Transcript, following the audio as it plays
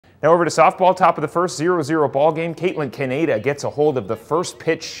Now over to softball, top of the first, 0-0 ball game. Caitlin Caneda gets a hold of the first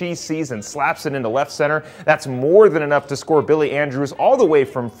pitch she sees and slaps it into left center. That's more than enough to score Billy Andrews all the way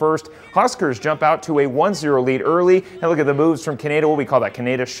from first. Huskers jump out to a 1-0 lead early. And look at the moves from Caneda. What do we call that?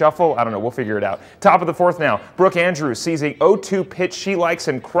 Caneda shuffle? I don't know. We'll figure it out. Top of the fourth now. Brooke Andrews sees a 0-2 pitch she likes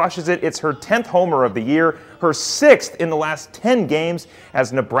and crushes it. It's her 10th homer of the year, her 6th in the last 10 games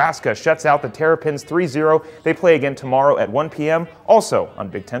as Nebraska shuts out the Terrapins 3-0. They play again tomorrow at 1 p.m., also on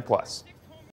Big Ten Plus.